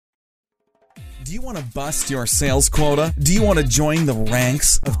Do you want to bust your sales quota? Do you want to join the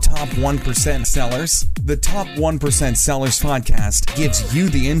ranks of top 1% sellers? The Top 1% Sellers podcast gives you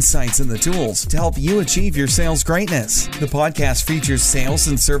the insights and the tools to help you achieve your sales greatness. The podcast features sales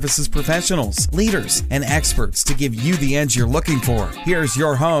and services professionals, leaders, and experts to give you the edge you're looking for. Here's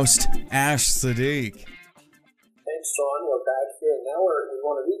your host, Ash Sadiq. Thanks, Ron. We're back here. Now we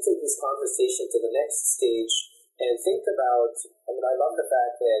want to retake this conversation to the next stage and think about, I love the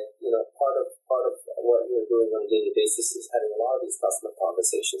fact that, part of what you're doing on a daily basis is having a lot of these customer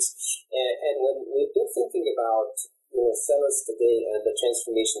conversations. And when we've been thinking about, sellers today and the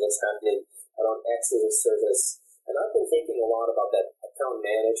transformation that's happening around access and service, and I've been thinking a lot about that account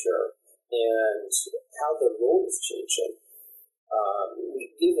manager and how the role is changing.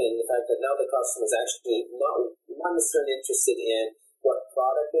 Given the fact that now the customer is actually not necessarily interested in what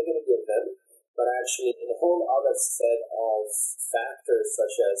product they're going to give them, but actually in a whole other set of factors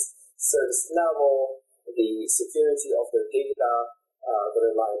such as service level, the security of their data, the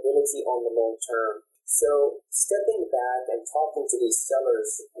reliability on the long term. So stepping back and talking to these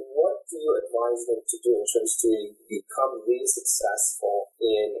sellers, what do you advise them to do in terms to become really successful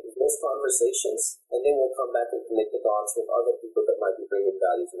in those conversations? And then we'll come back and connect the dots with other people that might be bringing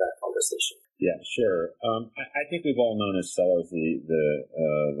value to that conversation. Yeah, sure. I think we've all known as sellers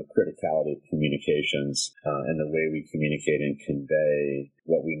the criticality of communications and the way we communicate and convey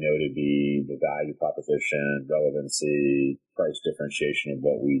what we know to be the value proposition, relevancy, price differentiation of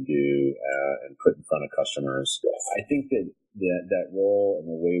what we do and put in front of customers. I think that role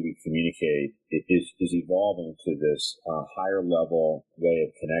and the way we communicate is evolving to this higher level way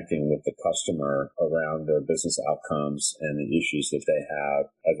of connecting with the customer around their business outcomes and the issues that they have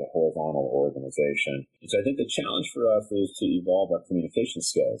as a horizontal organization. And so I think the challenge for us is to evolve our communication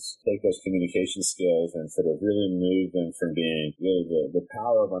skills, take those communication skills and sort of really move them from being really the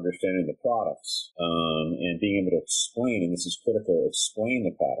power of understanding the products and being able to explain, and this is critical, explain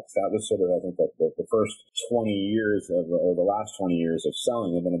the products. That was sort of, I think, the first 20 years or the last 20 years of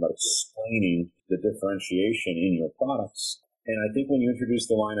selling have been about explaining the differentiation in your products. And I think when you introduce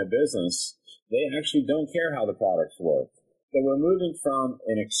the line of business, they actually don't care how the products work. So we're moving from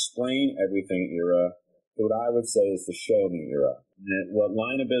an explain everything era to what I would say is the show me era. And what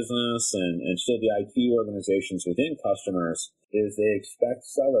line of business and still the IT organizations within customers is they expect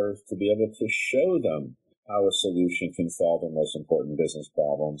sellers to be able to show them how a solution can solve their most important business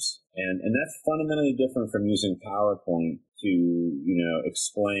problems. And that's fundamentally different from using PowerPoint to,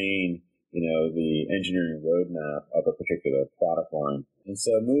 explain, the engineering roadmap of a particular product line. And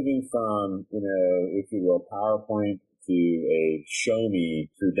so moving from, if you will, PowerPoint to a show me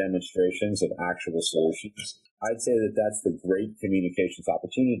through demonstrations of actual solutions, I'd say that that's the great communications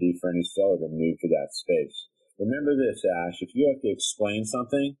opportunity for any seller to move to that space. Remember this, Ash, if you have to explain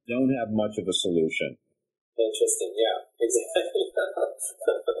something, don't have much of a solution. Interesting, yeah, exactly.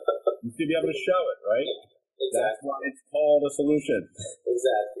 You should be able to show it, right? Exactly. That's why it's called a solution.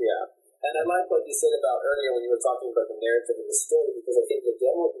 Exactly, yeah. And I like what you said about earlier when you were talking about the narrative and the story, because I think the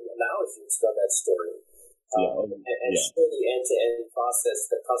demo allows you to tell that story and show the end-to-end process,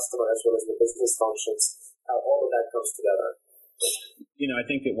 the customer as well as the business functions, how all of that comes together. I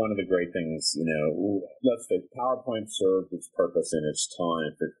think that one of the great things, let's say PowerPoint served its purpose in its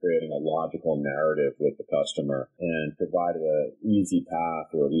time for creating a logical narrative with the customer and provided an easy path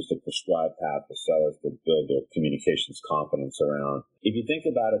or at least a prescribed path for sellers to build their communications confidence around. If you think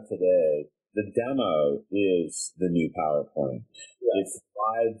about it today, the demo is the new PowerPoint. Yes. It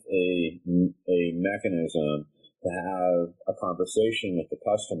provides a mechanism to have a conversation with the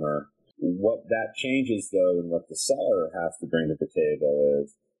customer. What that changes, though, and what the seller has to bring to the table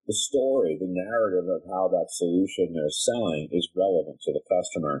is the story, the narrative of how that solution they're selling is relevant to the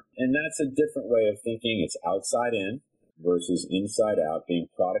customer. And that's a different way of thinking. It's outside in versus inside out. Being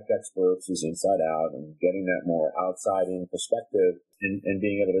product experts is inside out, and getting that more outside in perspective and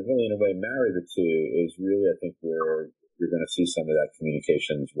being able to really, in a way, marry the two is really, I think, where you're going to see some of that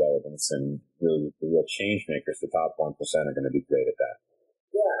communications relevance, and really the real change makers, the top 1%, are going to be great at that.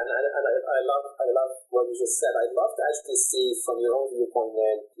 Yeah, and I love what you just said. I'd love to actually see from your own viewpoint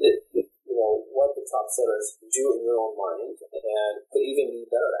then, what the top sellers do in your own mind and could even be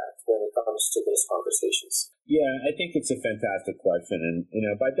better at when it comes to those conversations. Yeah, I think it's a fantastic question. And,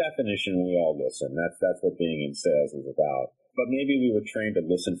 by definition, we all listen. That's what being in sales is about. But maybe we were trained to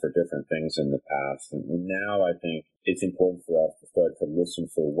listen for different things in the past. And now I think it's important for us to start to listen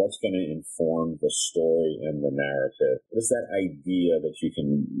for what's going to inform the story and the narrative. What is that idea that you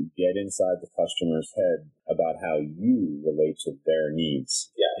can get inside the customer's head about how you relate to their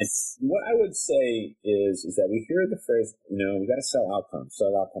needs? Yeah. Yes. And what I would say is that we hear the phrase, we got to sell outcomes,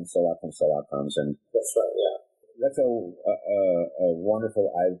 sell outcomes, sell outcomes, sell outcomes. And that's right, yeah. That's a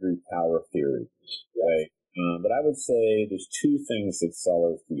wonderful ivory tower theory, right? But I would say there's two things that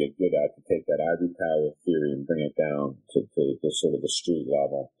sellers can get good at to take that ivory tower theory and bring it down to sort of the street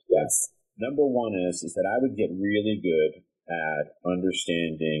level. Yes. Number one is that I would get really good at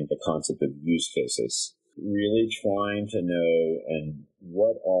understanding the concept of use cases, really trying to know and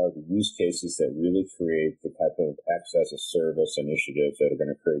what are the use cases that really create the type of excess of service initiatives that are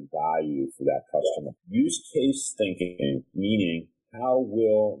going to create value for that customer. Use case thinking, meaning how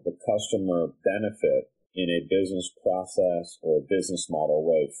will the customer benefit in a business process or business model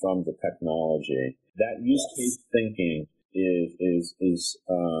way from the technology. That use case thinking is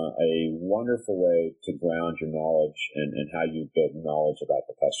a wonderful way to ground your knowledge and how you build knowledge about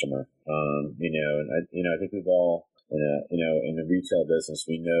the customer. I think we've all, in the retail business,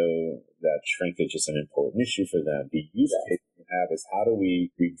 we know that shrinkage is an important issue for them. The use case we have is how do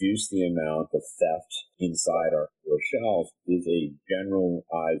we reduce the amount of theft inside our store shelves is a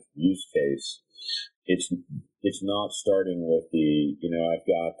generalized use case. It's not starting with I've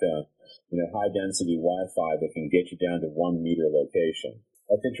got high density Wi-Fi that can get you down to 1 meter location.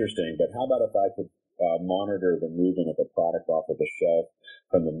 That's interesting, but how about if I could monitor the movement of a product off of the shelf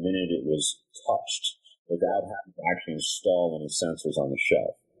from the minute it was touched without having to actually install any sensors on the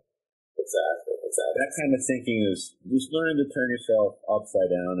shelf? Exactly. That kind of thinking is just learning to turn yourself upside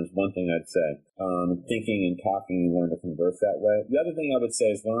down is one thing I'd say. Thinking and talking, you learn to converse that way. The other thing I would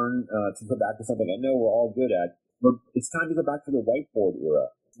say is learn to go back to something I know we're all good at. It's time to go back to the whiteboard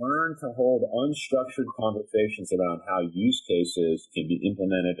era. Learn to hold unstructured conversations around how use cases can be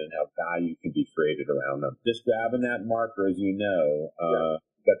implemented and how value can be created around them. Just grabbing that marker, as you know,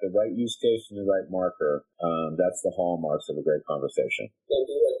 got the right use case and the right marker. That's the hallmarks of a great conversation. And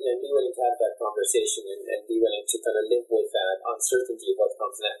be willing to have that conversation and be willing to kind of live with that uncertainty of what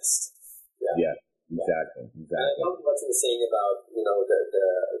comes next. Yeah, exactly. I love what you were saying about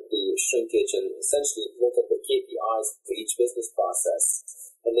the shrinkage and essentially look at the KPIs for each business process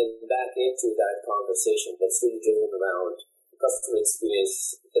and then back into that conversation that's really driven around customer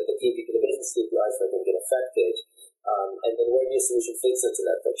experience, that the business KPIs are going to get affected, and then where your solution fits into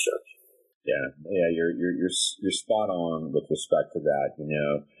that picture. Yeah, you're spot on with respect to that.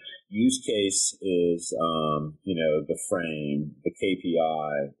 Use case is the frame, the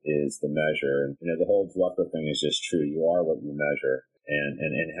KPI is the measure, and the whole Drucker thing is just true. You are what you measure, and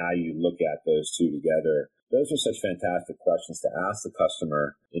how you look at those two together. Those are such fantastic questions to ask the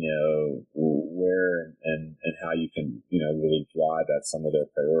customer. Where and how you can really drive at some of their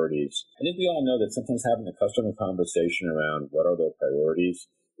priorities. I think we all know that sometimes having a customer conversation around what are their priorities.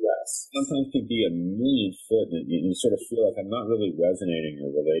 Yes. Sometimes can be a million foot, and you sort of feel like I'm not really resonating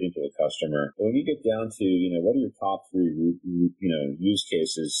or relating to the customer. But when you get down to, what are your top three, use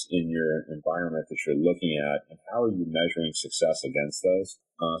cases in your environment that you're looking at, and how are you measuring success against those?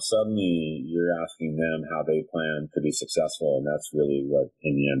 Suddenly you're asking them how they plan to be successful, and that's really what,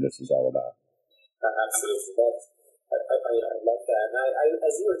 in the end, this is all about. Absolutely. I love that. And I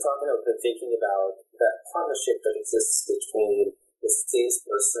as you were talking, I've been thinking about that partnership that exists between the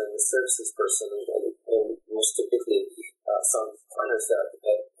salesperson, the services person, and most typically some partners that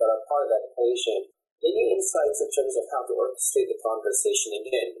are part of that equation. Any insights in terms of how to orchestrate the conversation,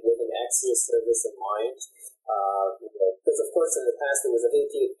 again, with an excellent service in mind? Because, of course, in the past, there was a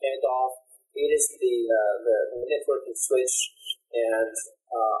dedicated handoff. It is the networking switch, and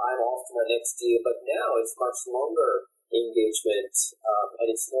I'm off to my next deal. But now it's much longer engagement, and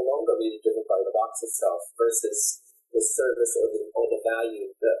it's no longer really driven by the box itself versus the service or the value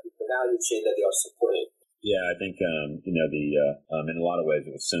chain that they are supporting. Yeah, I think in a lot of ways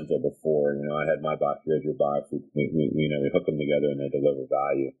it was simpler before. I had my box, you had your box. We hook them together and they deliver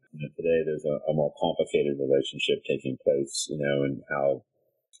value. Today there's a more complicated relationship taking place. And how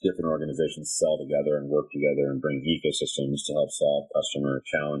different organizations sell together and work together and bring ecosystems to help solve customer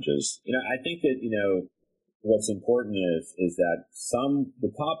challenges. I think that what's important is that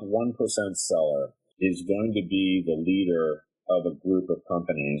the top 1% seller is going to be the leader of a group of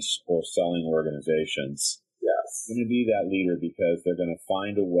companies or selling organizations. Yes. Going to be that leader because they're going to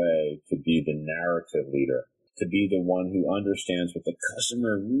find a way to be the narrative leader, to be the one who understands what the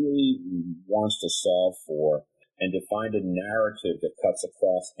customer really wants to solve for, and to find a narrative that cuts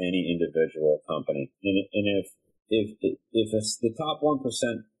across any individual company. And if it's the top 1%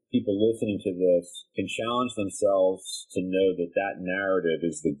 people listening to this can challenge themselves to know that narrative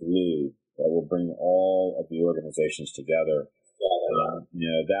is the glue that will bring all of the organizations together,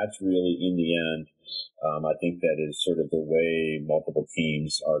 That's really, in the end, I think that is sort of the way multiple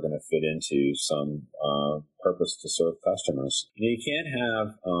teams are going to fit into some purpose to serve customers. You can't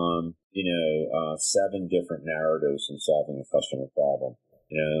have, 7 different narratives in solving a customer problem.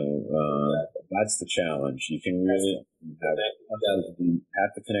 That's the challenge. You can really have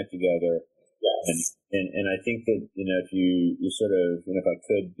to connect together. Yes. And I think that, if you sort of, if I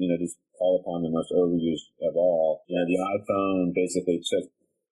could, just call upon the most overused of all, the iPhone basically took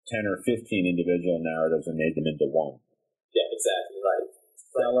 10 or 15 individual narratives and made them into one. Yeah, exactly, right.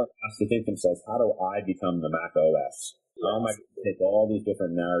 Seller has to think themselves, how do I become the Mac OS? How am I going to take all these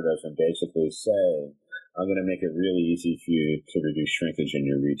different narratives and basically say, I'm going to make it really easy for you to reduce shrinkage in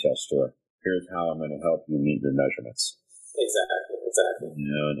your retail store. Here's how I'm going to help you meet your measurements. Exactly.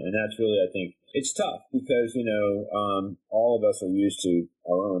 And that's really, I think, it's tough because, all of us are used to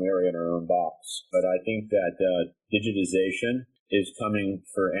our own area and our own box. But I think that digitization is coming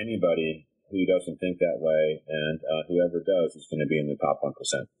for anybody who doesn't think that way. And whoever does is going to be in the top 1%.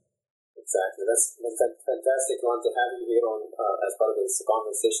 Exactly. That's fantastic, Ron, to have you here on as part of this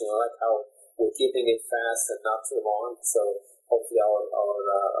conversation. I like how we're keeping it fast and not too long. So hopefully our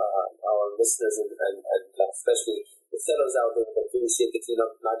listeners and especially the sellers out there will appreciate the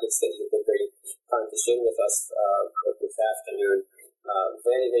keynote nuggets that you've been very kind to share with us this afternoon.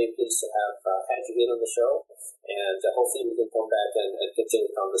 Very, very pleased to have had you here on the show, and hopefully we can come back and continue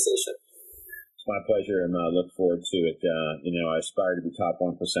the conversation. It's my pleasure, and I look forward to it. I aspire to be top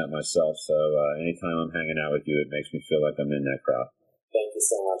 1% myself, so anytime I'm hanging out with you, it makes me feel like I'm in that crowd. Thank you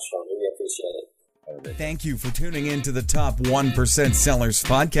so much, Ron. Really appreciate it. Thank you for tuning in to the Top 1% Sellers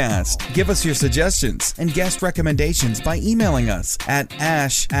podcast. Give us your suggestions and guest recommendations by emailing us at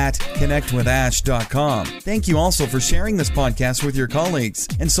ash@connectwithash.com. Thank you also for sharing this podcast with your colleagues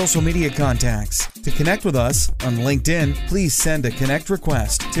and social media contacts. To connect with us on LinkedIn, please send a connect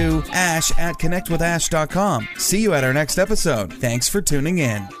request to ash@connectwithash.com. See you at our next episode. Thanks for tuning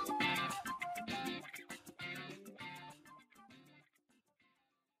in.